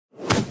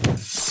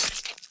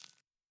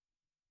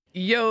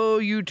Yo,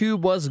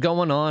 YouTube, what's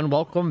going on?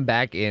 Welcome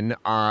back in.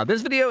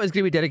 This video is going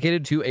to be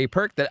dedicated to a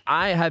perk that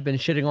I have been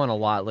shitting on a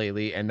lot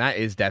lately, and that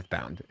is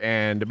Deathbound.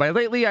 And by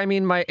lately, I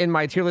mean in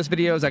my tier list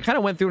videos, I kind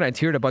of went through and I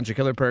tiered a bunch of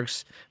killer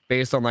perks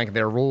based on like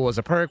their role as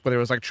a perk, whether it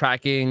was like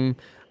tracking,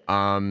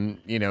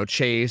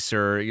 chase,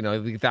 or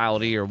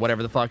lethality or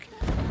whatever the fuck.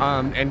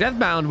 And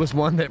Deathbound was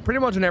one that pretty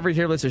much in every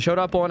tier list it showed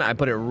up on, I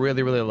put it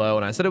really, really low,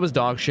 and I said it was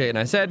dog shit. And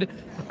I said,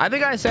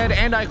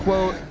 and I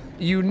quote,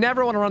 "You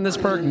never want to run this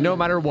perk no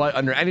matter what,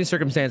 under any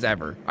circumstance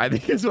ever." I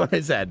think is what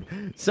I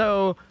said.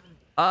 So,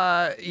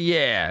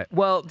 yeah.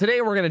 Well,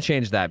 today we're going to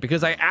change that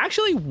because I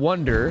actually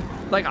wonder,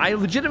 like, I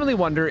legitimately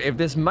wonder if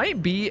this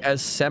might be a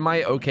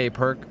semi-okay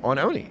perk on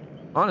Oni,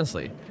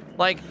 honestly.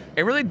 Like,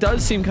 it really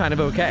does seem kind of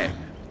okay.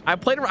 I've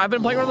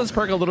been playing around with this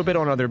perk a little bit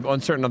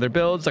on certain other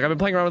builds. Like, I've been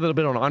playing around with it a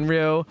little bit on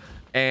Onryo,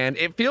 and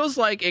it feels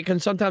like it can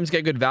sometimes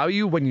get good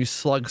value when you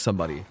slug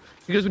somebody.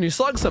 Because when you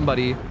slug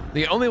somebody,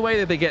 the only way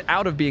that they get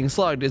out of being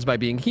slugged is by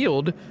being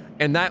healed,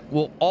 and that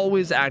will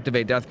always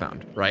activate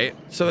Deathbound, right?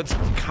 So it's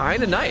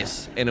kind of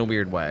nice in a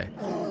weird way.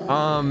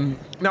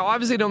 Now,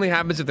 obviously, it only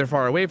happens if they're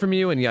far away from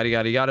you, and yada,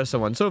 yada, yada, so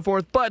on and so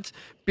forth, but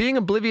being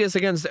oblivious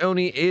against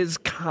Oni is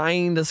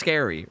kind of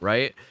scary,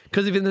 right?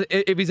 Because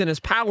if he's in his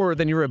power,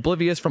 then you're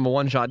oblivious from a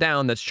one-shot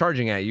down that's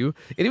charging at you,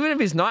 and even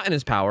if he's not in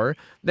his power,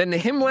 then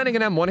him landing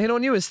an M1 hit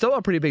on you is still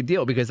a pretty big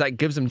deal, because that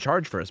gives him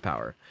charge for his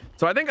power.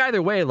 So I think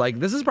either way, like,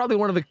 this is probably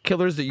one of the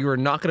killers that you are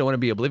not going to want to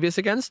be oblivious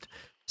against,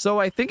 so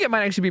I think it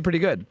might actually be pretty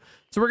good.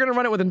 So we're going to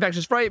run it with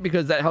Infectious Fright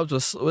because that helps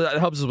us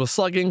with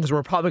slugging, because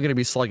we're probably going to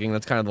be slugging.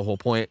 That's kind of the whole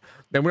point.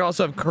 Then we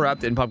also have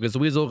Corrupt and Pumpkin's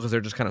Weasel because they're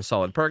just kind of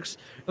solid perks.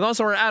 And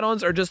also our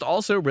add-ons are just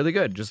also really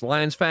good. Just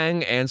Lion's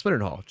Fang and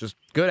Splintered Hall. Just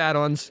good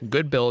add-ons,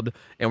 good build,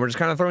 and we're just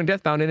kind of throwing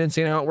Deathbound in and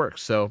seeing how it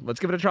works. So let's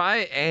give it a try,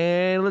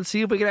 and let's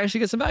see if we can actually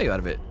get some value out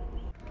of it.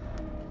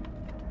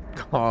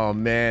 Oh,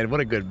 man,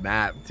 what a good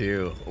map,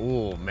 too.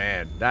 Oh,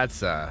 man,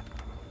 that's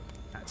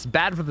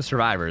bad for the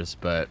survivors,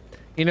 but...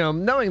 You know,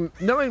 knowing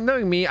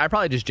me, I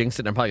probably just jinxed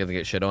it and I'm probably gonna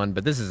get shit on,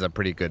 but this is a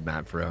pretty good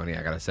map for Oni,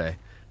 I gotta say.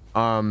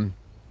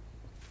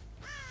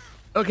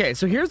 Okay,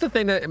 so here's the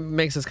thing that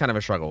makes this kind of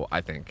a struggle,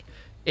 I think.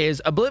 Is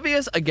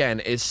Oblivious, again,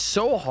 is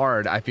so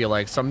hard, I feel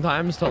like,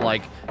 sometimes to,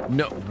 like,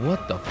 know...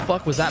 What the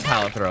fuck was that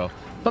pallet throw?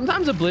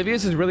 Sometimes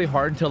Oblivious is really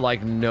hard to,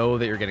 like, know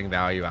that you're getting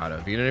value out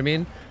of, you know what I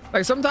mean?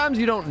 Like, sometimes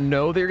you don't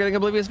know that you're getting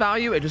Oblivious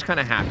value, it just kind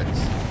of happens.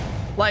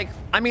 Like,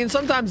 I mean,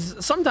 sometimes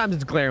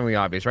it's glaringly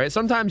obvious, right?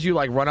 Sometimes you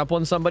like run up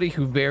on somebody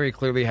who very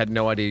clearly had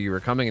no idea you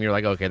were coming, and you're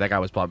like, okay, that guy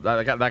was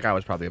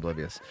probably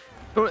oblivious.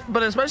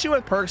 But especially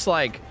with perks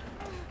like,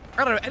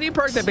 I don't know, any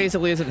perk that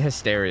basically isn't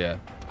Hysteria,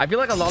 I feel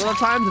like a lot of the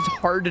times it's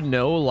hard to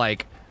know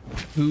like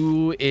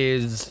who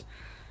is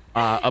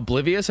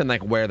oblivious and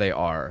like where they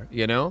are,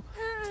 you know?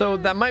 So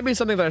that might be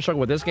something that I struggle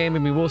with this game. I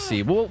mean, we'll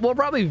see. We'll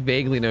probably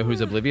vaguely know who's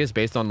oblivious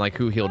based on like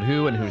who healed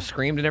who and who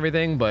screamed and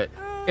everything, but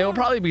it'll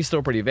probably be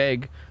still pretty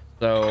vague.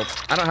 So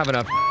I don't have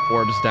enough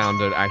orbs down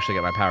to actually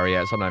get my power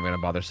yet, so I'm not even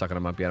gonna bother sucking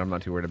them up yet. I'm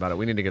not too worried about it.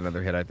 We need to get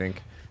another hit, I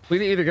think. We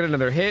need to either get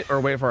another hit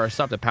or wait for our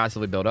stuff to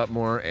passively build up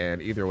more,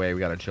 and either way, we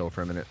gotta chill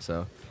for a minute.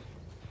 So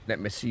let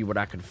me see what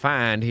I can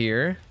find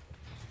here.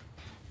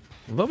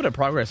 A little bit of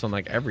progress on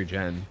like every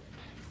gen.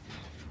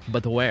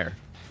 But where?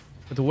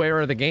 But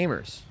where are the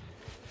gamers?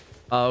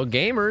 Oh,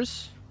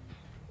 gamers.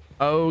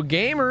 Oh,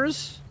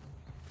 gamers.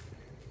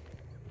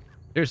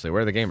 Seriously,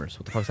 where are the gamers?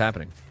 What the fuck's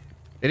happening?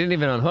 They didn't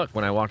even unhook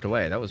when I walked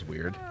away. That was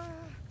weird.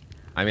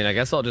 I mean, I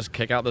guess I'll just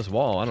kick out this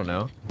wall. I don't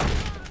know.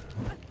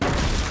 It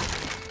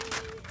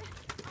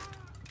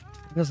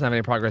doesn't have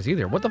any progress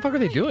either. What the fuck are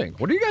they doing?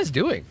 What are you guys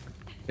doing?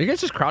 Are you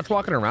guys just crouch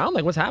walking around?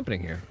 Like, what's happening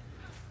here?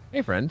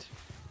 Hey, friend.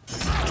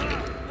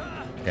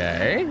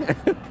 Okay.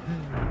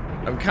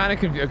 I'm kind of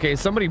confused. Okay,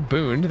 somebody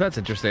booned. That's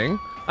interesting.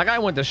 That guy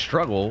went to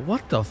struggle.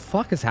 What the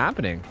fuck is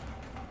happening?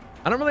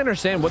 I don't really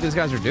understand what these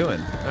guys are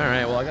doing. All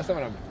right, well, I guess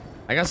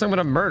I'm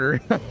gonna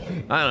murder. I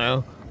don't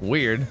know.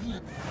 Weird.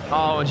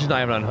 Oh, and she's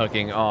not even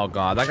unhooking. Oh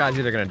god, that guy's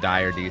either gonna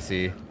die or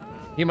DC.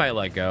 He might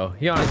let go.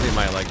 He honestly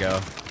might let go.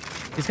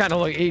 He kind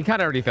of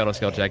already failed a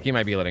skill check. He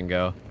might be letting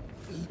go.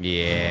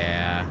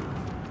 Yeah.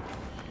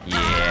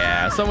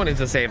 Yeah. Someone needs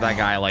to save that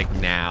guy like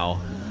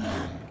now.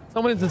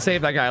 Someone needs to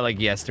save that guy like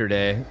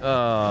yesterday.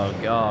 Oh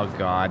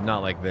god,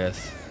 not like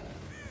this.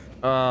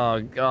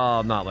 Oh,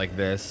 not like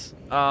this.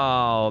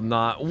 Oh,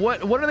 not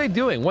what are they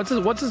doing? Who is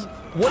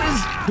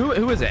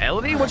it?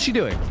 Elodie? What's she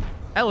doing?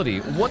 Elodie,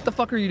 what the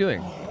fuck are you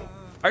doing?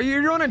 Are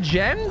you on a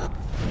gen?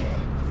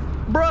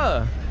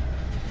 Bruh.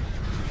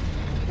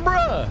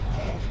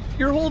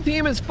 Your whole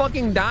team is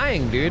fucking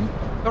dying, dude.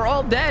 They're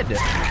all dead.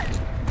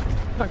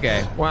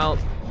 Okay, well,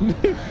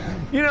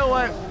 you know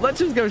what? Let's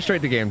just go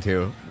straight to game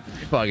 2.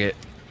 Fuck it.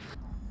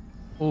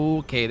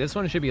 Okay, this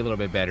one should be a little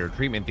bit better.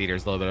 Treatment Theater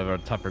is a little bit of a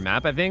tougher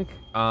map, I think.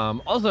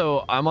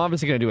 Also, I'm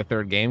obviously gonna do a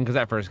third game because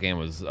that first game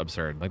was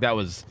absurd. Like that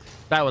was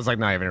like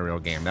not even a real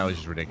game. That was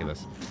just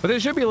ridiculous. But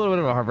this should be a little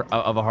bit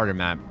of a harder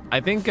map. I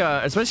think,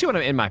 especially when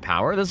I'm in my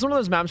power. This is one of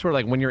those maps where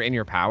like when you're in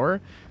your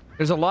power,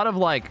 there's a lot of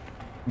like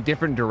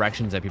different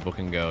directions that people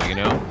can go. You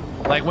know,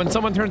 like when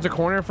someone turns a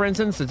corner, for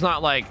instance, it's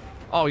not like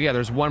oh yeah,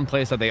 there's one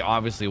place that they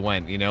obviously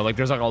went, you know? Like,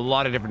 there's like a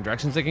lot of different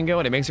directions they can go,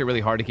 and it makes it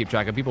really hard to keep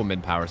track of people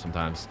mid-power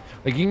sometimes.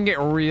 Like, you can get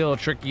real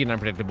tricky and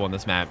unpredictable in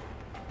this map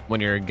when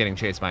you're getting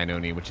chased by an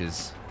Oni, which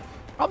is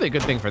probably a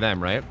good thing for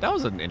them, right? That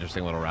was an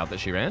interesting little route that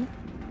she ran.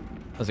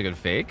 That was a good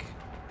fake.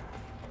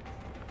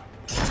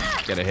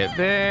 Get a hit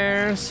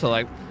there. So,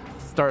 like,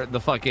 start the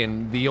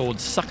old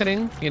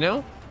suckening, you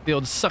know? The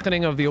old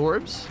suckening of the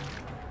orbs.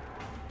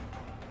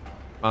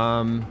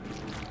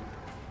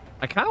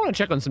 I kind of want to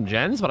check on some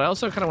gens, but I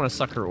also kind of want to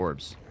suck her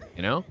orbs,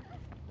 you know?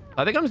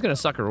 I think I'm just going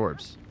to suck her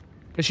orbs.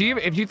 Because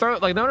if you throw,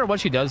 like, no matter what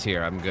she does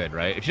here, I'm good,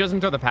 right? If she doesn't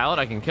throw the pallet,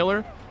 I can kill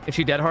her. If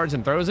she dead hards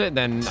and throws it,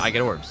 then I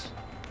get orbs.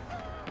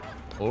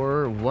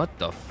 Or what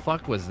the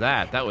fuck was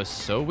that? That was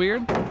so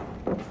weird.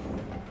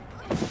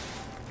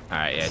 All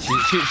right, yeah,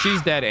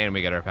 she's dead and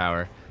we get her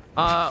power.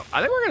 I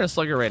think we're going to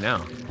slug her right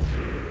now.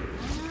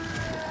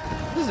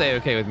 This is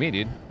A-okay with me,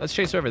 dude. Let's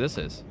chase whoever this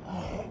is.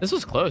 This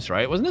was close,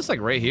 right? Wasn't this like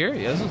right here?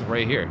 Yeah, this was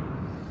right here.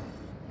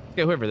 Let's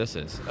get whoever this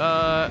is.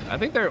 I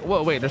think they're,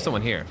 whoa, wait, there's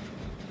someone here.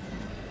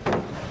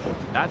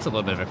 That's a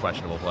little bit of a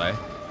questionable play.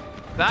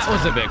 That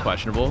was a bit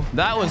questionable.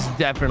 That was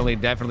definitely,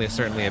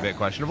 certainly a bit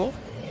questionable.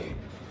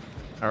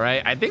 All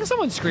right, I think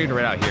someone screamed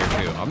right out here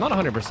too. I'm not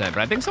 100%, but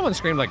I think someone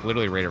screamed like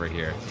literally right over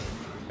here.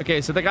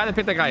 Okay, so the guy that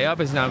picked that guy up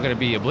is now gonna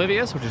be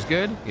oblivious, which is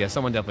good. Yeah,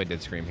 someone definitely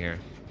did scream here.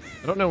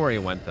 I don't know where he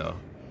went though.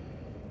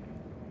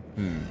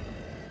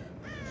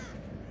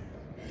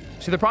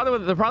 See, the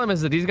problem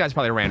is that these guys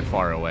probably ran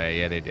far away.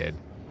 Yeah, they did.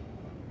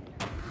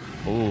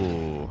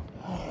 Ooh.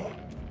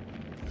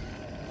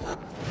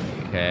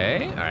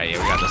 Okay. All right, yeah,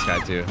 we got this guy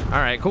too. All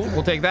right, cool.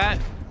 We'll take that.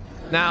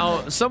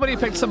 Now, somebody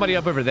picked somebody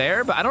up over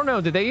there, but I don't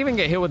know. Did they even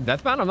get hit with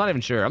Deathbound? I'm not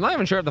even sure. I'm not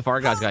even sure if the far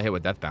guys got hit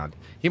with Deathbound.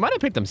 He might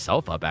have picked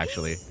himself up,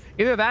 actually.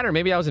 Either that or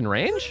maybe I was in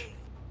range?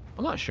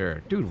 I'm not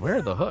sure. Dude, where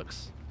are the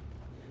hooks?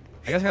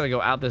 I guess I gotta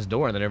go out this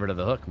door and then over to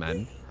the hook,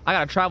 man. I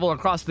gotta travel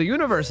across the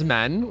universe,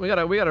 man. We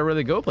gotta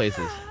really go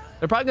places.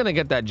 They're probably gonna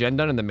get that gen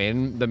done in the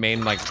main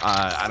like,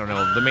 I don't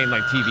know, the main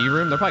like TV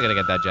room. They're probably gonna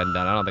get that gen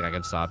done. I don't think I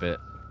can stop it.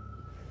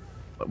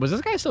 But was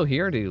this guy still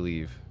here or did he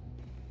leave?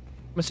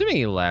 I'm assuming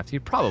he left. He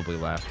probably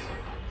left.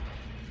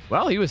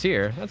 Well, he was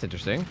here. That's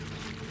interesting.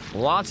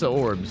 Lots of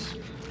orbs.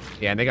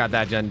 Yeah, and they got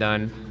that gen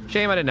done.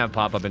 Shame I didn't have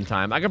pop-up in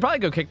time. I could probably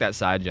go kick that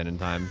side gen in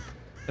time.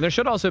 And there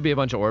should also be a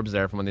bunch of orbs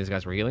there from when these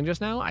guys were healing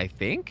just now, I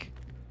think.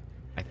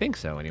 I think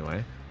so,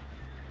 anyway.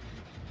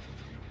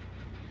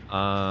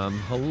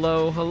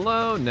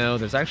 Hello? No,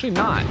 there's actually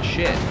not.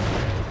 Shit.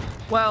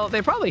 Well,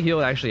 they probably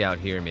healed actually out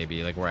here,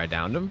 maybe, like where I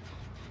downed them.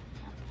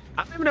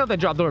 I don't even know if they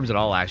dropped orbs at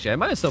all, actually. I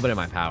might have still been in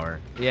my power.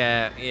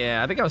 Yeah,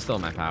 I think I was still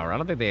in my power. I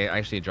don't think they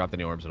actually dropped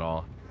any orbs at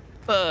all.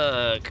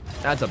 Fuck.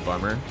 That's a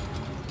bummer.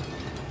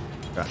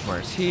 Crash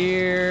Mars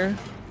here.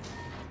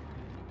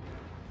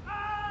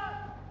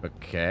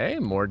 Okay,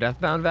 more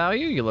Deathbound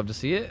value. You love to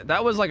see it.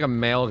 That was like a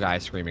male guy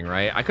screaming,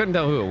 right? I couldn't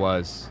tell who it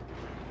was.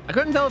 I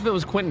couldn't tell if it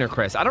was Quentin or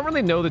Chris. I don't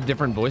really know the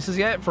different voices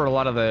yet for a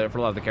lot of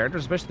the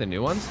characters, especially the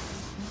new ones.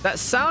 That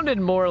sounded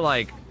more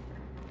like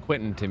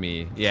Quentin to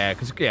me. Yeah,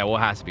 well, it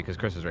has to be because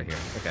Chris is right here.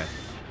 Okay.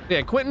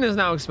 Yeah, Quentin is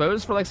now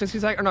exposed for like 60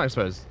 seconds. Or not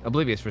exposed,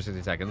 oblivious for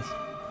 60 seconds.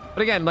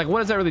 But again, like, what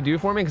does that really do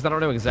for me? Because I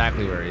don't know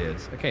exactly where he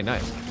is. Okay,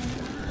 nice.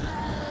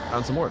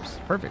 Found some orbs.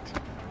 Perfect.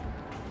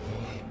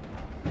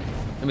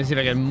 Let me see if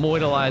I can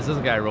moidalize this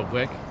guy real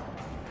quick.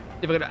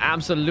 See if I can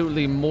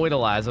absolutely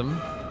moidalize him.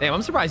 Damn,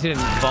 I'm surprised he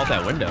didn't vault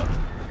that window.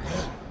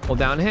 We'll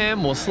down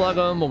him. We'll slug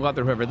him. We'll go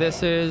after whoever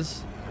this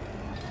is.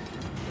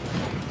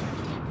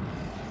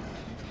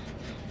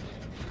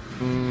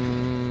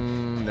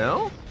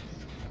 No?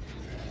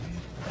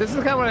 This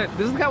is kind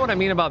of what I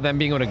mean about them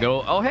being able to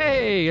go. Oh,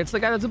 hey, it's the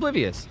guy that's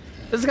oblivious.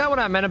 This is kind of what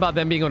I meant about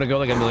them being able to go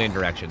like a million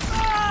directions.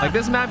 Like,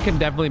 this map can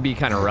definitely be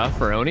kind of rough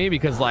for Oni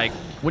because, like,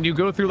 when you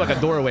go through like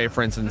a doorway,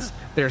 for instance,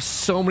 there's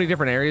so many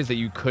different areas that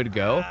you could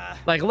go.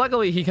 Like,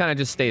 luckily he kind of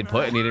just stayed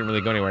put and he didn't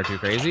really go anywhere too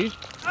crazy.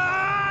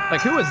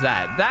 Like, who was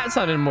that? That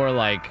sounded more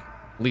like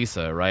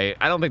Lisa, right?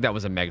 I don't think that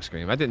was a Meg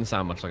scream. That didn't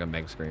sound much like a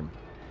Meg scream.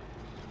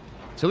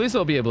 So Lisa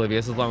will be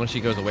oblivious as long as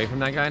she goes away from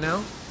that guy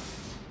now.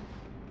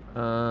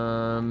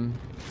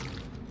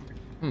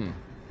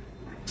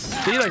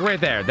 See, like right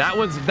there, that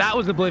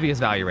was oblivious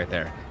value right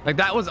there. Like,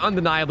 that was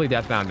undeniably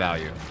Deathbound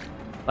value.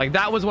 Like,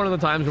 that was one of the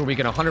times where we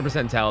can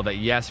 100% tell that,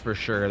 yes, for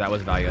sure, that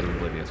was value out of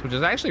oblivious, which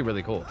is actually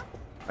really cool.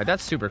 Like,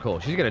 that's super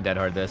cool. She's gonna dead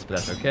hard this, but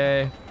that's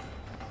okay.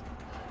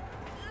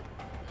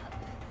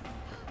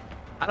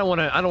 I don't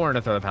want her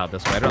to throw the pallet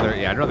this way.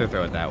 I'd rather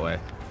throw it that way.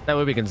 That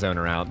way we can zone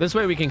her out. This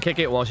way we can kick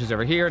it while she's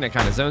over here, and it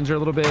kind of zones her a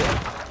little bit.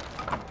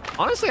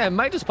 Honestly, I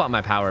might just pop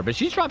my power, but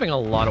she's dropping a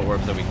lot of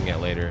orbs that we can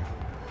get later.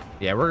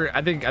 Yeah,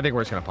 I think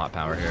we're just gonna pop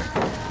power here.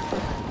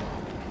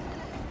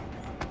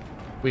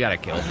 We gotta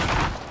kill.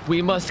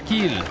 We must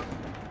kill.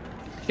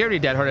 She already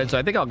dead hearted, so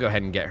I think I'll go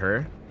ahead and get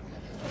her,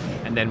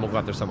 and then we'll go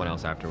after someone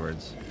else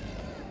afterwards.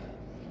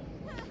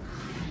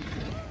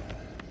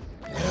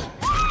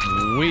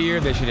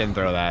 Weird that she didn't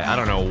throw that. I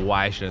don't know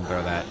why she didn't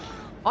throw that.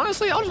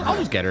 Honestly, I'll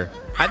just get her.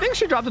 I think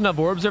she dropped enough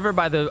orbs over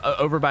by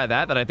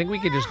that I think we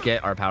could just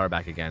get our power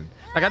back again.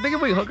 Like, I think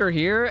if we hook her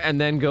here and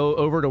then go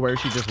over to where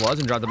she just was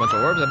and drop a bunch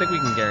of orbs, I think we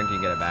can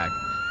guarantee get it back.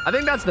 I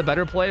think that's the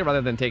better play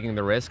rather than taking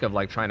the risk of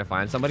like trying to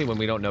find somebody when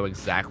we don't know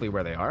exactly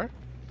where they are.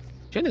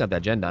 She only got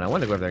that gen done. I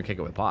wanted to go over there and kick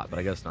it with pot, but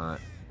I guess not.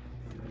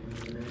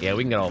 Yeah,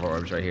 we can get all of our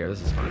orbs right here.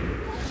 This is fine.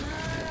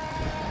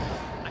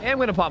 I am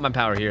going to pop my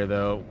power here,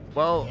 though.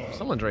 Well,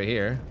 someone's right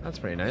here. That's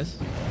pretty nice.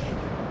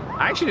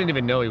 I actually didn't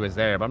even know he was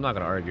there, but I'm not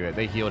going to argue it.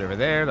 They healed over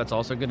there. That's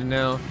also good to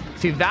know.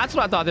 See, that's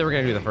what I thought they were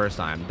going to do the first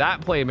time.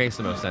 That play makes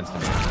the most sense to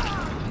me.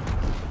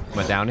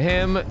 Went down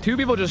him. Two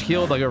people just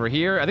healed like over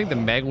here. I think the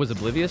Meg was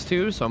oblivious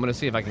too, so I'm going to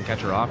see if I can catch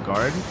her off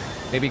guard.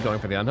 Maybe going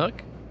for the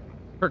unhook.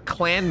 Her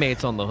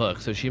clanmate's on the hook,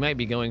 so she might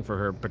be going for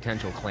her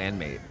potential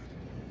clanmate.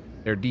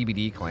 Their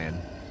DBD clan.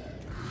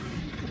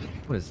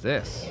 What is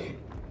this?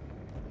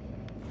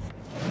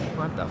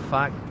 What the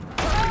fuck?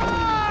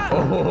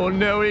 Oh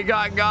no, he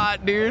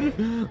got,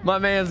 dude. My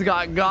man's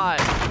got.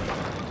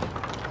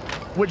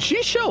 Would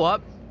she show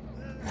up?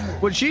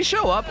 Would she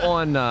show up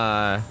on,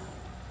 I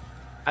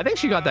think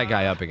she got that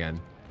guy up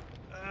again.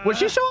 Would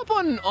she show up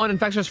on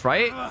Infectious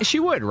Fright? She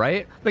would,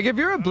 right? Like, if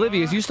you're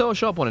oblivious, you still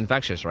show up on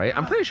Infectious, right?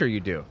 I'm pretty sure you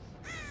do.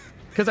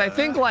 Because I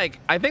think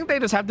they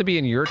just have to be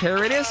in your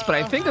terror radius, but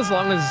I think as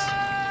long as...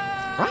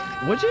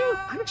 Right? Would you?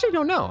 I actually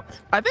don't know.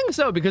 I think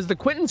so, because the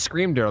Quentin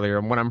screamed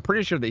earlier when I'm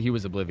pretty sure that he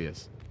was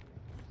oblivious.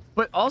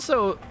 But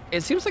also,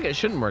 it seems like it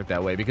shouldn't work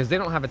that way because they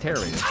don't have a terror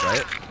radius,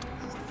 right?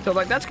 So,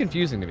 like, that's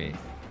confusing to me.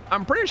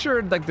 I'm pretty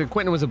sure, like, the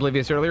Quentin was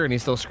oblivious earlier and he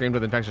still screamed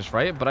with Infectious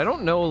Fright, but I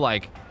don't know,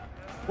 like,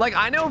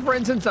 I know, for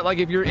instance, that, like,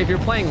 if you're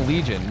playing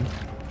Legion,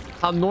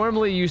 how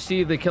normally you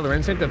see the killer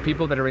instinct of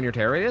people that are in your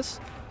terror radius,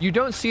 you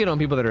don't see it on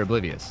people that are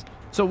oblivious.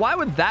 So why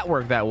would that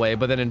work that way,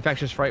 but then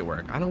Infectious Fright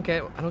work? I don't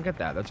get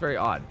that. That's very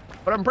odd.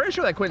 But I'm pretty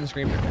sure that Quentin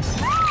screamed at me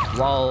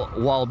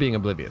while being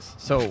oblivious.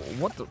 So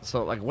what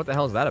the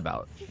hell is that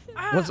about?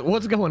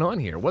 What's going on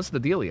here? What's the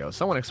dealio?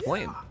 Someone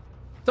explain.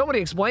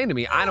 Somebody explain to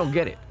me. I don't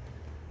get it.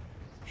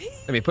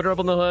 Let me put her up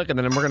on the hook, and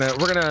then we're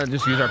gonna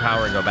just use our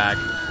power and go back.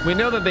 We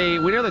know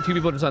that two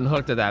people just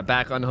unhooked at that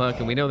back unhook,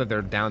 and we know that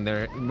they're down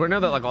there. We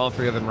know that like all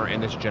three of them are in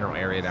this general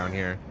area down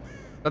here.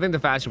 I think the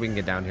faster we can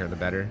get down here, the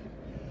better.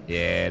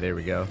 Yeah, there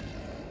we go.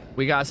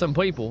 We got some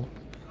people.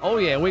 Oh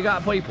yeah, we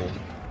got people.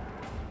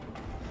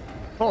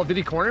 Oh, did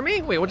he corner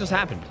me? Wait, what just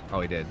happened? Oh,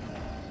 he did.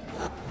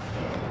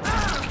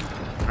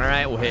 All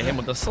right, we'll hit him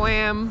with the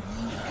slam.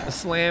 The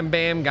slam,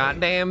 bam,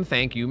 goddamn.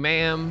 Thank you,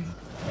 ma'am.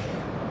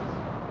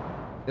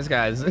 This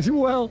guy's,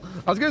 well,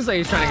 I was gonna say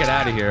he's trying to get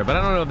out of here, but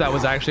I don't know if that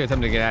was actually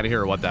attempting to get out of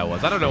here or what that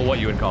was. I don't know what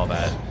you would call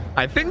that.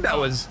 I think that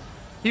was,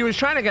 he was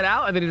trying to get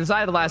out and then he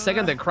decided the last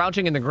second that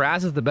crouching in the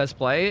grass is the best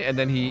play, and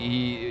then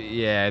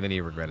then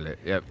he regretted it.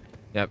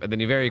 Yep, and then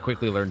he very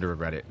quickly learned to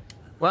regret it.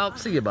 Well,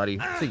 see ya, buddy.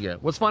 See ya.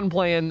 Was fun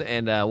playing,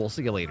 and we'll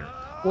see you later.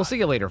 We'll see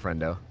you later,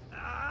 friendo.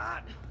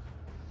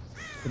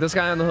 With this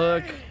guy on the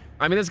hook,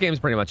 I mean, this game's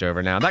pretty much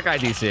over now. That guy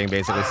DCing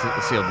basically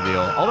sealed the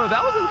deal. Although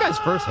that was this guy's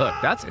first hook.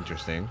 That's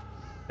interesting.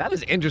 That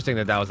is interesting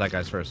that was that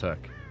guy's first hook.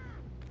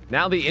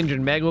 Now the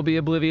injured Meg will be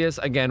oblivious,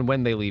 again,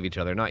 when they leave each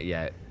other. Not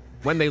yet.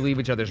 When they leave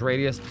each other's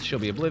radius, she'll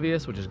be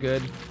oblivious, which is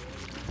good.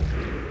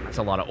 That's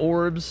a lot of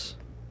orbs.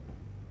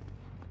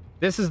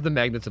 This is the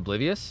Meg that's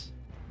oblivious.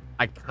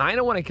 I kind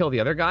of want to kill the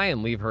other guy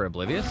and leave her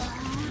oblivious.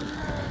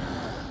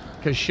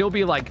 Because she'll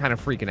be, like, kind of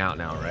freaking out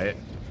now, right?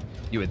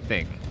 You would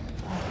think.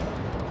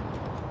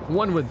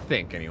 One would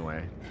think,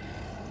 anyway.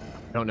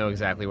 I don't know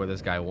exactly where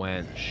this guy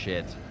went.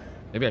 Shit.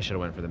 Maybe I should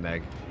have went for the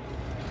Meg.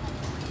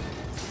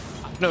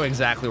 I don't know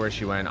exactly where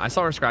she went. I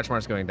saw her scratch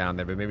marks going down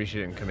there, but maybe she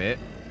didn't commit.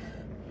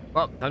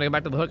 Well, time to go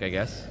back to the hook, I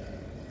guess.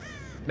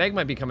 Meg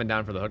might be coming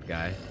down for the hook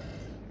guy.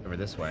 Over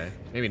this way.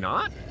 Maybe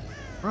not?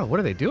 Bro,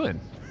 what are they doing?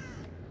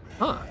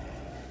 Huh.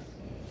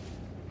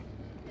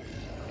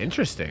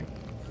 Interesting.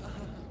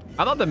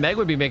 I thought the Meg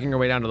would be making her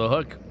way down to the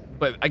hook.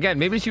 But again,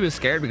 maybe she was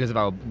scared because of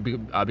her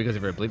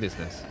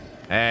obliviousnness.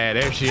 Hey,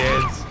 there she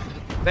is.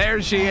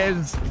 There she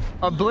is.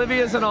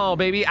 Oblivious and all,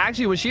 baby.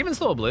 Actually, was she even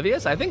still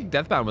oblivious? I think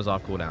Deathbound was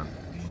off cooldown.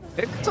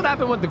 That's what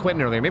happened with the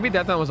Quentin earlier. Maybe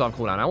Deathbound was off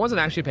cooldown. I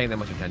wasn't actually paying that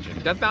much attention.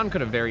 Deathbound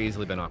could have very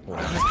easily been off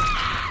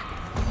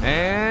cooldown.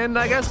 And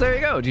I guess there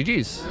you go.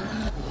 GG's.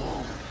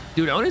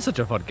 Dude, Oni's such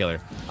a fun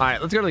killer. All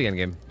right, let's go to the end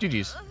game.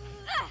 GG's.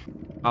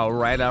 All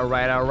right.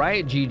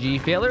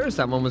 GG failures.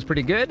 That one was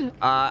pretty good.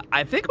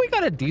 I think we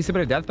got a decent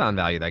bit of Deathbound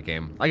value that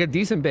game. Like a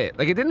decent bit.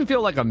 Like it didn't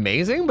feel like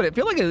amazing, but it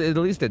felt like it at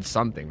least did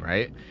something,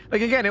 right?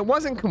 Like again, it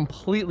wasn't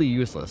completely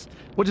useless,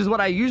 which is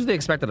what I usually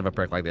expected of a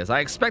perk like this.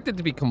 I expect it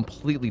to be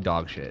completely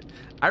dog shit.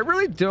 I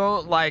really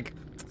don't like,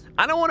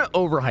 I don't want to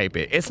overhype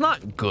it. It's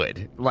not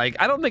good. Like,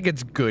 I don't think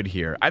it's good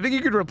here. I think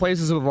you could replace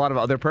this with a lot of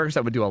other perks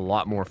that would do a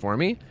lot more for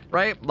me,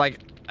 right? Like,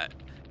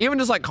 even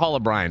just like Call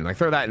of Brian, like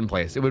throw that in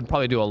place. It would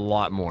probably do a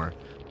lot more.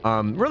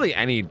 Really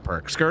any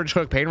perk. Scourge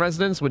Hook Pain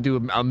Resonance would do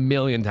a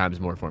million times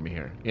more for me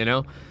here, you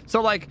know?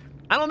 So like,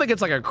 I don't think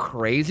it's like a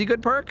crazy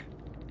good perk,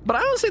 but I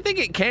honestly think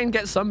it can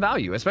get some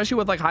value, especially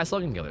with like high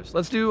slugging killers.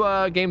 Let's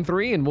do game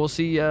 3 and we'll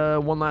see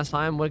one last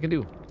time what it can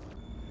do.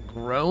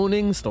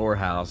 Groaning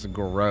storehouse.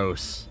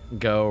 Gross.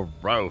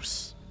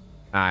 Gross.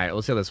 All right,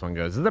 let's see how this one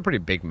goes. This is a pretty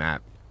big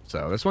map,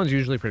 so this one's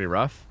usually pretty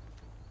rough.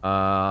 If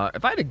I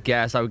had to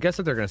guess, I would guess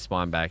that they're gonna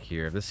spawn back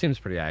here. This seems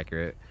pretty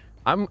accurate.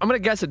 I'm gonna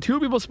guess that 2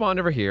 people spawned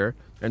over here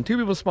and 2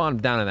 people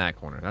spawned down in that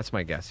corner. That's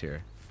my guess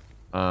here.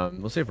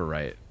 We'll see if we're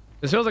right.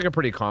 This feels like a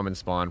pretty common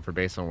spawn for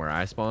based on where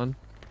I spawn.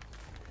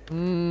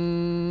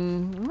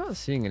 I'm not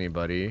seeing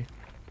anybody.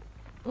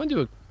 I'm gonna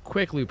do a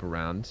quick loop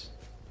around.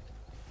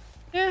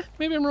 Yeah,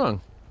 maybe I'm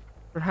wrong.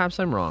 Perhaps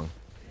I'm wrong.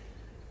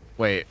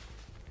 Wait,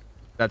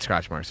 that's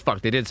scratch marks.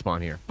 Fuck, they did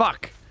spawn here.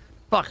 Fuck.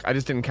 Fuck, I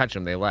just didn't catch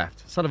them. They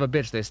left. Son of a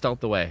bitch, they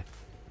stealthed away.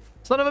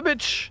 Son of a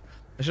bitch.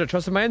 I should have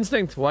trusted my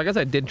instinct. Well, I guess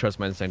I did trust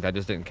my instinct. I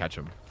just didn't catch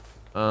them.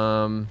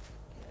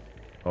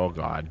 Oh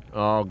god.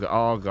 Oh god.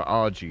 Oh god.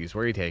 Oh jeez.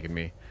 Where are you taking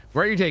me?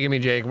 Where are you taking me,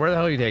 Jake? Where the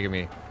hell are you taking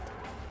me?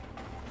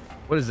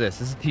 What is this?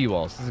 This is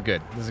T-walls. This is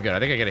good. This is good. I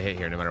think I get a hit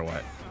here no matter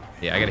what.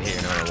 Yeah, I get a hit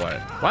here no matter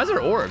what. Why is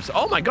there orbs?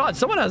 Oh my god,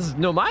 someone has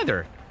no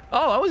mither.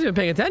 Oh, I wasn't even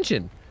paying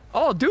attention.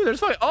 Oh dude, there's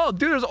fucking, oh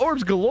dude, there's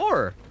orbs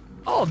galore.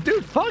 Oh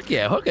dude, fuck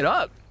yeah, hook it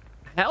up.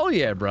 Hell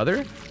yeah,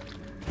 brother.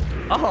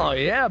 Oh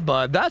yeah,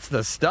 bud, that's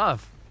the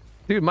stuff.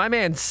 Dude, my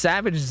man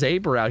Savage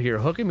Zaper out here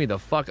hooking me the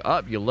fuck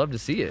up. You'll love to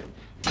see it.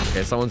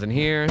 Okay, someone's in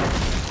here.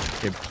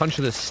 Okay, punch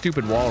this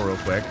stupid wall real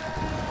quick.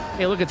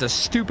 Hey, look, it's a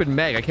stupid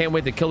Meg. I can't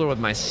wait to kill her with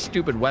my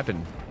stupid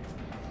weapon.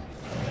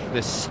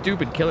 This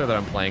stupid killer that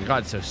I'm playing.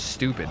 God, it's so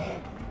stupid.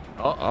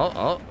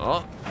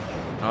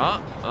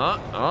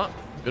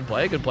 Good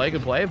play, good play,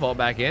 good play. Vault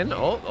back in. The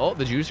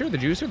juicer,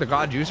 the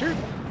god juicer.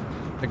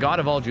 The god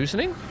of all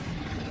juicing.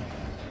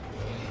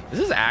 This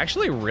is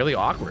actually really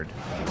awkward.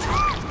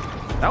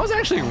 That was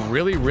actually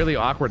really, really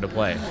awkward to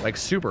play. Like,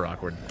 super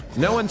awkward.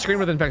 No one screamed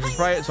with Infectious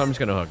Sprite, so I'm just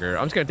gonna hook her.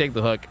 I'm just gonna take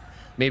the hook.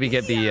 Maybe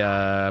get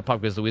the Pop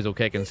Quiz the Weasel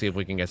kick and see if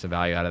we can get some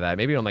value out of that.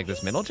 Maybe on like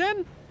this middle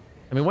gen?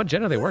 I mean, what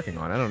gen are they working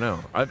on? I don't know.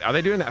 Are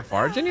they doing that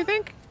far gen, you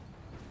think?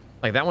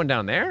 Like that one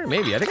down there?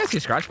 Maybe. I think I see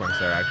scratch marks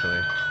there,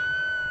 actually.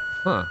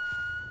 Huh.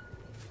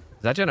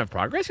 Does that gen have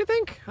progress, you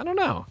think? I don't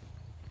know.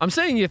 I'm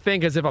saying you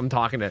think as if I'm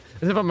talking to,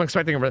 as if I'm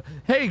expecting a,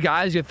 hey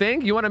guys, you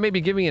think? You want to maybe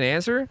give me an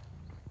answer?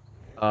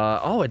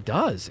 Oh, it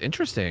does.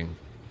 Interesting.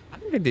 I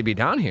didn't think they'd be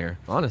down here,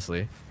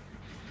 honestly.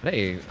 But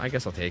hey, I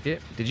guess I'll take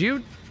it. Did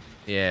you?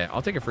 Yeah,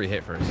 I'll take a free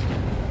hit first.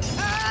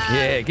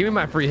 Yeah, give me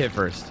my free hit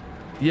first.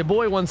 Your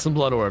boy wants some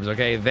blood orbs,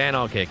 okay? Then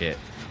I'll kick it.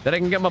 Then I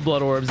can get my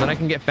blood orbs, then I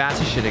can get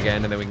fast as shit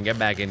again, and then we can get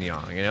back in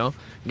y'all, you know?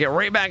 Get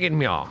right back in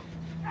y'all.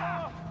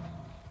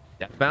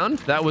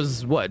 Deathbound? That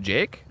was what,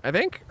 Jake, I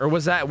think? Or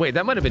was that, wait,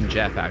 that might have been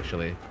Jeff,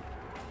 actually.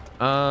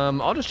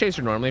 I'll just chase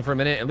her normally for a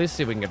minute, at least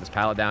see if we can get this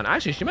pallet down.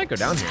 Actually, she might go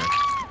down here.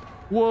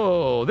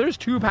 Whoa, there's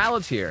 2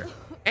 pallets here.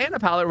 And a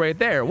pallet right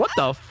there. What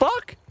the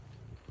fuck?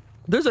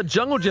 There's a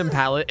jungle gym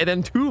pallet and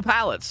then 2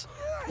 pallets.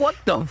 What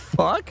the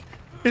fuck?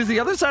 Is the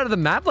other side of the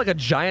map like a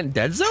giant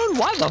dead zone?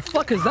 Why the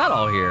fuck is that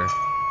all here?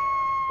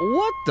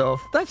 What the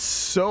that's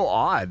so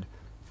odd.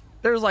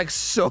 There's like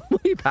so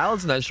many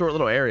pallets in that short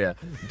little area.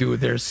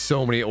 Dude, there's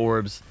so many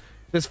orbs.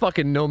 This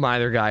fucking no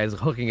mither guy is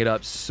hooking it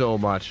up so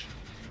much.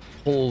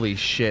 Holy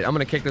shit. I'm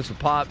gonna kick this with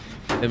Pop.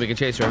 Then we can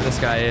chase wherever this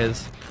guy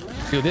is.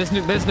 Dude, this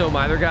no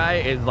mither guy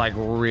is like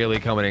really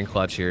coming in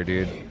clutch here,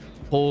 dude.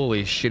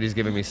 Holy shit, he's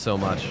giving me so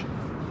much.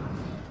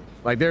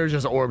 Like there's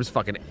just orbs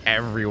fucking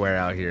everywhere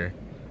out here.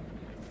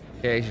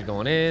 Okay, she's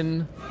going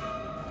in.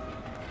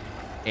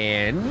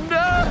 And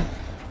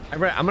I'm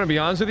gonna be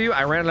honest with you,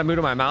 I ran out of mood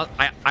on my mouse.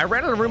 I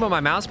ran out of room on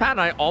my mouse pad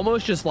and I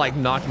almost just like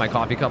knocked my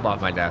coffee cup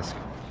off my desk.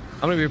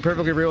 I'm gonna be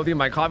perfectly real with you.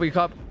 My coffee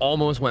cup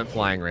almost went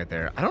flying right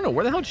there. I don't know,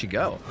 where the hell did she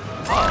go?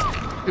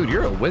 Oh, dude,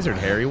 you're a wizard,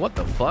 Harry. What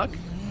the fuck?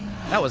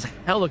 That was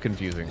hella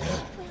confusing.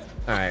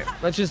 All right,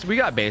 we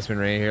got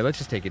basement right here. Let's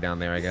just take it down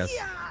there, I guess.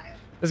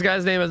 This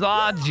guy's name is,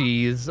 oh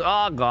geez,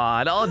 oh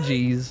god, oh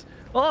geez.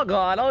 Oh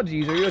god, oh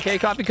geez, are you okay,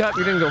 coffee cup?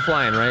 You didn't go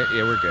flying, right?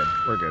 Yeah, we're good.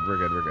 We're good, we're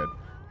good, we're good.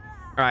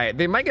 All right,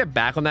 they might get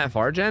back on that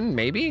far gen,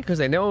 maybe, because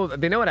they know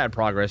it had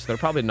progress. They're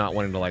probably not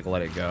wanting to like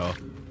let it go.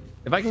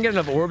 If I can get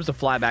enough orbs to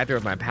fly back there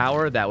with my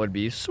power, that would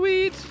be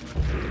sweet.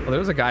 Well,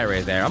 there's a guy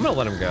right there. I'm gonna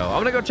let him go. I'm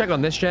gonna go check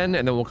on this gen,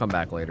 and then we'll come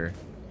back later.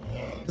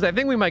 Because I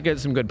think we might get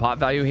some good pop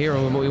value here,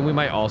 and we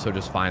might also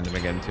just find them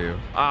again too.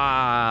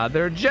 Ah,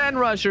 they're gen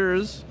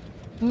rushers.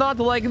 Not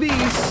like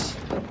these.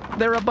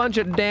 They're a bunch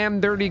of damn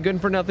dirty,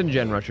 good-for-nothing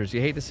gen rushers.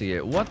 You hate to see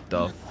it. What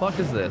the fuck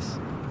is this?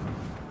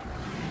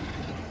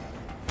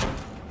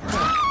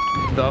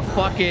 The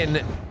fucking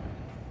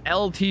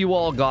LT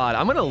wall god.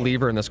 I'm gonna leave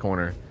her in this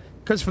corner.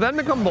 Because for them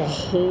to come the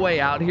whole way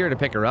out here to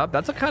pick her up,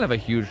 that's a kind of a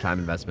huge time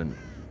investment,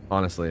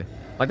 honestly.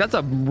 Like that's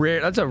a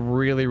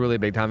really, really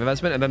big time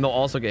investment, and then they'll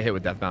also get hit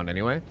with Deathbound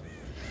anyway.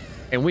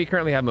 And we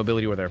currently have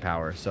mobility with our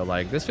power, so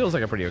like this feels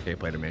like a pretty okay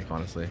play to make,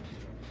 honestly.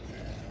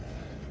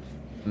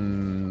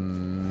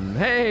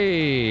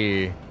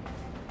 Hey!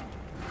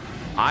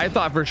 I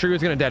thought for sure he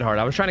was gonna dead hard.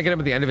 I was trying to get him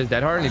at the end of his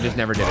dead hard, and he just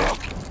never did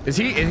it. Is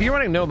he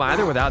running no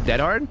mither without dead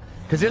hard?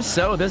 Because if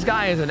so, this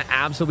guy is an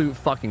absolute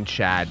fucking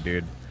Chad,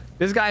 dude.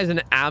 This guy is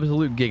an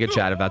absolute giga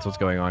Chad if that's what's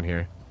going on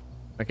here.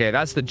 Okay,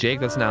 that's the Jake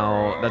that's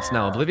now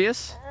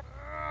oblivious.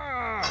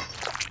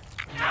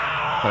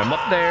 Put them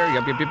up there.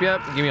 Yep.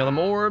 Give me all them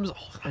orbs.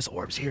 Oh, there's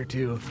orbs here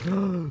too.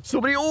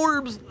 So many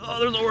orbs. Oh,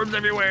 there's orbs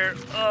everywhere.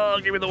 Oh,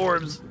 give me the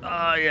orbs.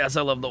 Yes,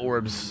 I love the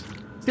orbs.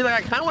 See, like,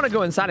 I kind of want to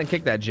go inside and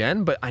kick that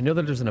gen, but I know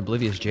that there's an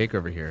oblivious Jake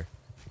over here.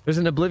 There's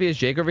an oblivious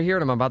Jake over here,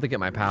 and I'm about to get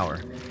my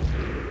power.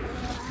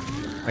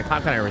 Like, how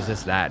can I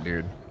resist that,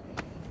 dude?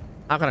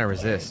 How can I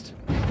resist?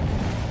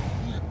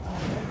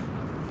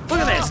 Look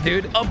at this,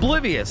 dude.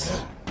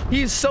 Oblivious.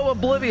 He's so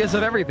oblivious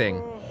of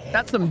everything.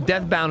 That's some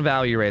Deathbound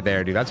value right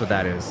there, dude. That's what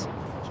that is.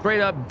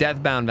 Straight up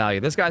Deathbound value.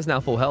 This guy's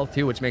now full health,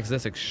 too, which makes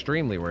this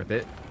extremely worth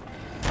it.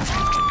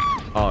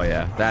 Oh,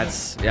 yeah.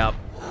 That's, yep.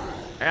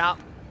 Yep.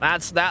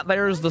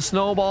 There's the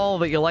snowball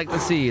that you like to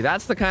see.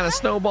 That's the kind of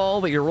snowball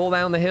that you roll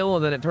down the hill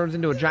and then it turns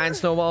into a giant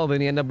snowball and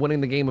then you end up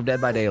winning the game of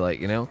Dead by Daylight,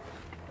 you know?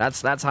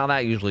 That's how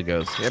that usually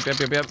goes. Yep.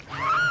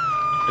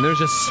 And there's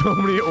just so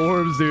many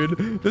orbs,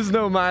 dude. There's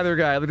no mither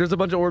guy. Like, there's a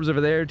bunch of orbs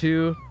over there,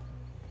 too.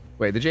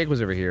 Wait, the Jake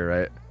was over here,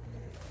 right?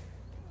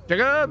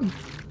 Jacob!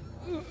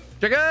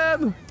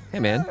 Jacob! Hey,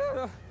 man.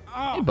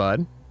 Hey,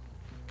 bud.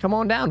 Come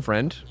on down,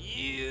 friend.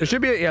 There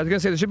should be, yeah, I was gonna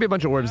say there should be a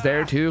bunch of orbs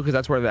there too, because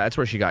that's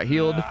where she got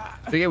healed.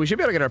 So yeah, we should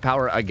be able to get our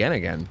power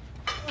again.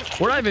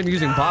 We're not even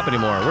using pop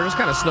anymore. We're just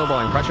kind of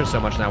snowballing pressure so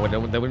much now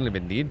that we don't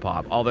even need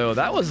pop. Although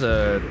that was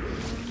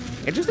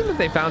interesting that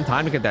they found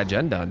time to get that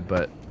gen done,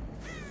 but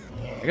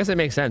I guess it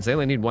makes sense. They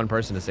only need one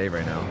person to save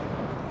right now.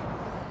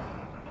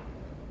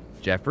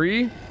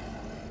 Jeffrey.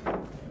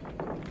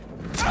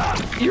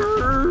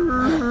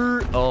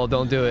 Oh,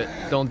 don't do it.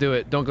 Don't do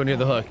it. Don't go near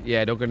the hook.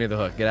 Yeah, don't go near the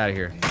hook. Get out of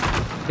here.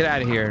 Get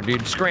out of here,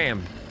 dude.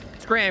 Scram.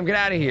 Scram, get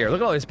out of here.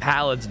 Look at all these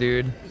pallets,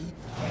 dude.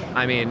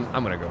 I mean,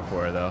 I'm gonna go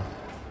for it, though.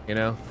 You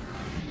know?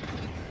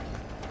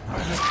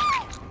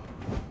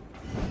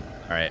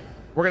 Alright.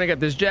 We're gonna get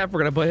this Jeff. We're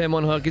gonna put him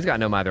on hook. He's got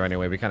no mither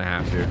anyway. We kind of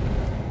have to.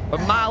 But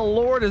my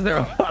lord, is there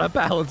a lot of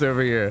pallets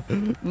over here.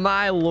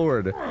 My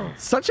lord.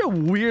 Such a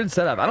weird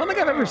setup. I don't think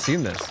I've ever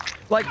seen this.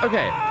 Like,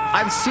 okay,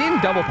 I've seen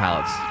double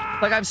pallets.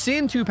 Like, I've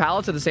seen 2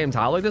 pallets at the same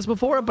time like this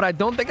before, but I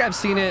don't think I've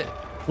seen it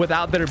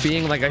without there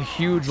being like a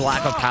huge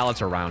lack of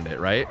pallets around it,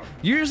 right?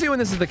 Usually when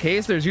this is the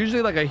case, there's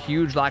usually like a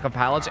huge lack of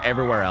pallets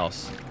everywhere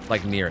else,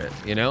 like near it,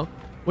 you know?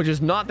 Which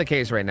is not the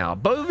case right now.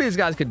 Both of these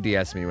guys could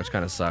DS me, which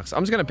kind of sucks.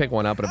 I'm just gonna pick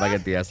one up, but if I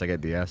get DS'd, I get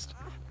DS'd.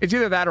 It's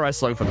either that or I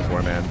slug for the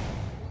 4-man.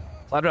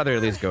 So I'd rather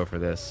at least go for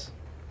this.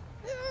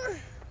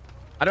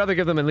 I'd rather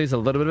give them at least a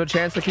little bit of a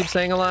chance to keep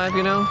staying alive,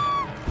 you know?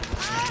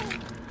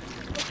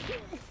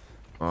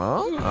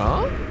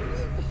 Oh?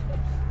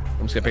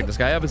 I'm just gonna pick this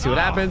guy up and see what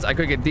happens. I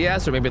could get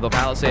DS or maybe they'll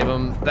pallet save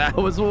him. That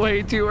was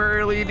way too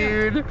early,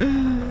 dude.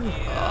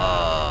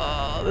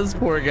 Oh, this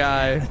poor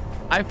guy.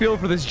 I feel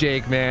for this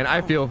Jake, man.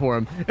 I feel for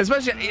him.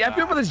 Especially, I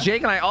feel for this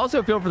Jake and I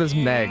also feel for this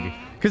Meg.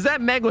 Because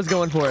that Meg was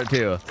going for it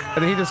too.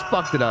 And then he just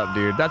fucked it up,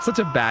 dude. That's such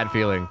a bad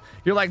feeling.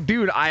 You're like,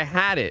 dude, I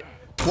had it.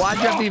 Why'd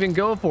you have to even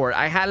go for it?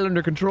 I had it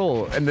under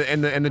control. And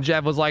the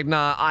Jeff was like,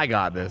 nah, I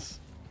got this.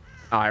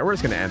 All right, we're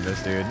just gonna end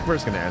this, dude. We're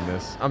just gonna end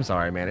this. I'm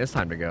sorry, man. It's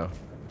time to go.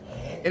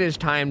 It is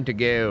time to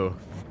go.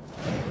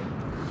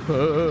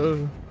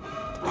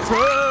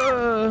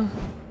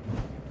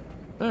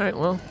 All right,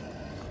 well,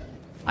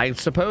 I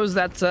suppose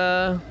that's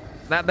that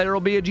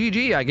there'll be a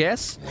GG, I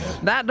guess.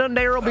 That done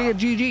there'll be a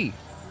GG.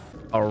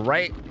 All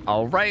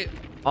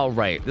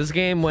right. This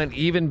game went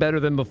even better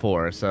than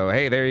before. So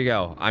hey, there you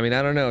go. I mean,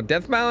 I don't know.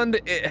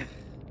 Deathbound.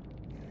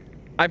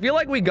 I feel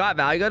like we got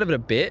value out of it a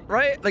bit,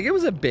 right? Like, it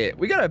was a bit.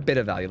 We got a bit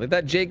of value. Like,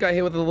 that Jake got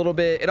hit with it a little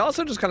bit. It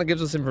also just kind of gives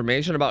us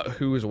information about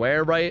who's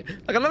where, right?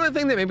 Like, another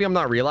thing that maybe I'm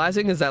not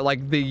realizing is that,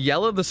 like, the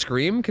yell of the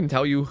scream can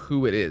tell you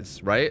who it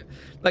is, right?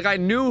 Like, I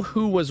knew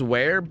who was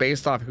where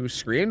based off who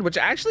screamed, which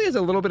actually is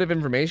a little bit of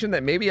information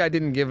that maybe I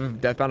didn't give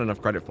Deathbound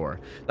enough credit for.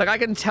 Like, I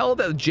can tell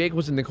that Jake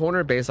was in the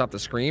corner based off the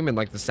scream and,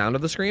 like, the sound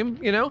of the scream,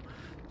 you know?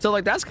 So,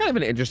 like, that's kind of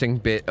an interesting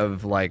bit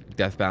of, like,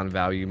 Deathbound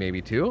value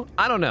maybe, too.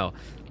 I don't know.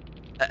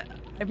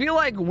 I feel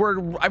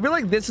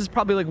like this is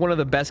probably like one of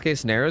the best case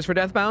scenarios for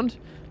Deathbound.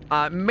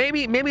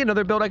 Maybe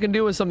another build I can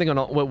do is something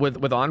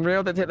with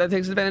on-rail that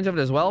takes advantage of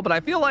it as well. But I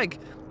feel like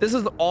this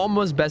is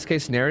almost best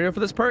case scenario for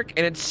this perk,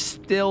 and it's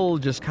still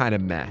just kind of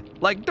meh.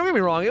 Like, don't get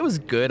me wrong, it was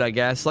good, I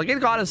guess. Like, it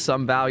got us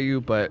some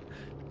value, but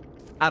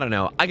I don't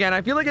know. Again,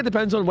 I feel like it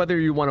depends on whether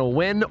you want to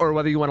win or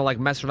whether you want to like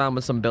mess around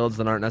with some builds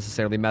that aren't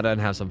necessarily meta and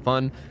have some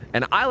fun.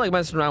 And I like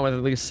messing around with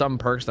at least some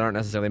perks that aren't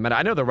necessarily meta.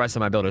 I know the rest of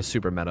my build is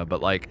super meta,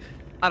 but like,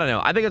 I don't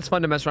know. I think it's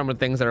fun to mess around with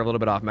things that are a little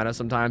bit off meta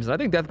sometimes. And I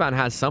think Deathbound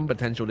has some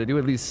potential to do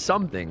at least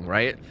something,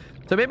 right?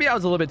 So maybe I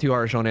was a little bit too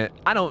harsh on it.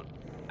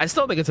 I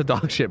still think it's a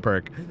dog shit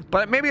perk,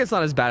 but maybe it's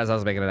not as bad as I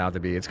was making it out to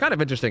be. It's kind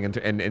of interesting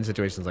in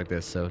situations like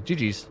this. So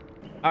GG's.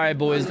 All right,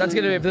 boys, that's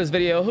gonna be it for this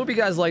video. Hope you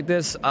guys like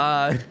this.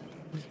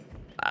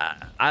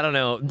 I don't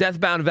know,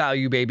 Deathbound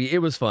value, baby. It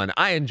was fun.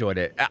 I enjoyed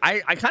it. I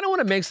kind of want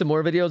to make some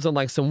more videos on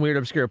like some weird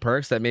obscure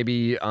perks that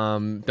maybe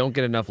don't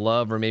get enough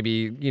love, or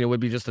maybe, you know, would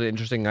be just an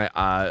interesting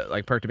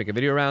like perk to make a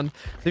video around.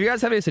 So if you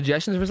guys have any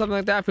suggestions for something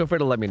like that, feel free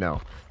to let me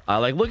know.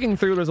 Like looking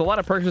through, there's a lot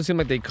of perks that seem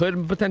like they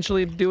could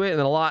potentially do it, and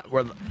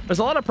there's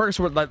a lot of perks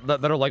that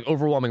are like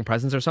overwhelming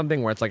presence or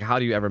something, where it's like, how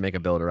do you ever make a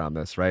build around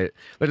this, right?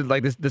 But it's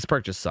like this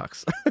perk just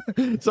sucks.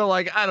 So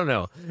like, I don't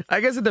know. I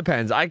guess it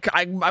depends. I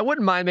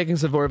wouldn't mind making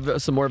some more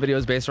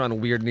videos based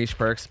around weird niche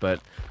perks, but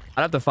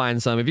I'd have to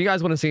find some. If you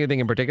guys want to see anything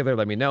in particular,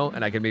 let me know,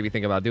 and I can maybe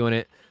think about doing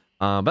it.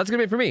 But that's gonna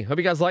be it for me. Hope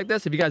you guys like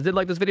this. If you guys did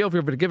like this video,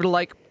 feel free to give it a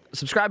like.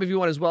 Subscribe if you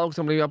want as well, because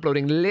I'm going to be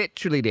uploading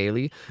literally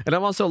daily. And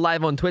I'm also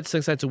live on Twitch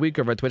 6 nights a week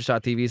over at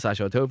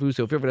twitch.tv/OhTofu.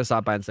 So feel free to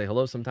stop by and say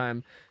hello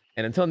sometime.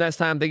 And until next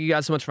time, thank you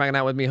guys so much for hanging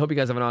out with me. Hope you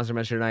guys have an awesome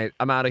rest of your night.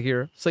 I'm out of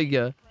here. See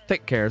ya.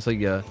 Take care. See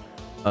ya.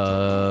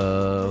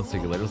 See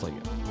you later. See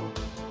ya.